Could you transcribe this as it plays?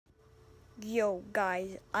Yo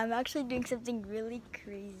guys, I'm actually doing something really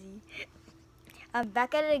crazy. I'm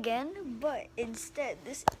back at it again, but instead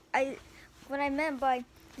what I meant by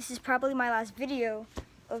this is probably my last video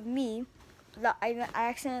of me. I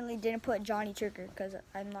accidentally didn't put Johnny Trigger because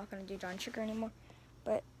I'm not gonna do Johnny Trigger anymore.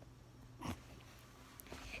 But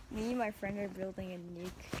me and my friend are building a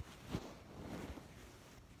nuke,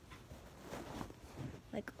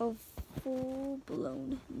 like a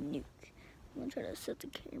full-blown nuke. I'm gonna try to set the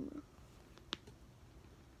camera.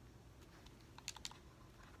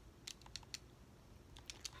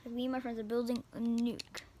 Me and my friends are building a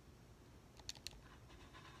nuke.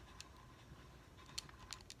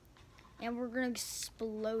 And we're gonna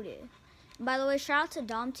explode it. And by the way, shout out to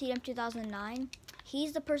Dom TM 2009.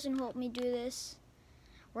 He's the person who helped me do this.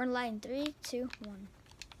 We're in line 3, 2, 1.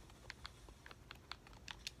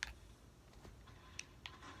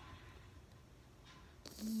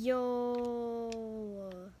 Yo,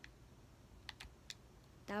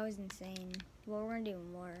 that was insane. Well, we're gonna do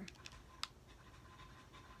more.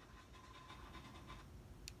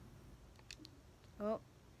 Oh.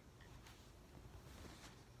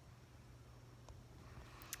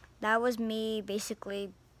 That was me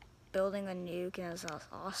basically building a nuke, and it was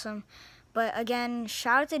awesome. But again,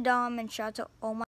 shout out to Dom and shout out to all my